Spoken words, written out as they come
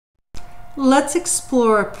Let's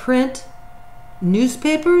explore print,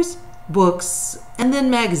 newspapers, books, and then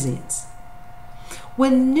magazines.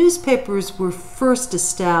 When newspapers were first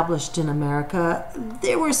established in America,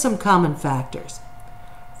 there were some common factors.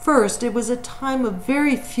 First, it was a time of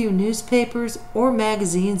very few newspapers or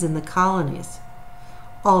magazines in the colonies.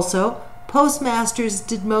 Also, postmasters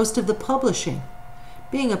did most of the publishing.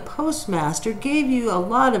 Being a postmaster gave you a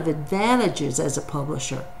lot of advantages as a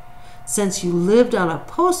publisher. Since you lived on a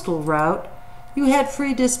postal route, you had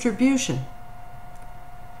free distribution.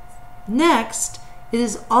 Next, it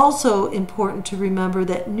is also important to remember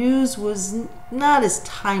that news was not as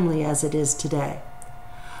timely as it is today.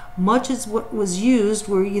 Much of what was used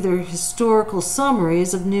were either historical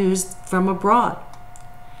summaries of news from abroad.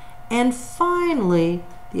 And finally,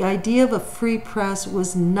 the idea of a free press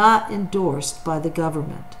was not endorsed by the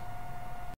government.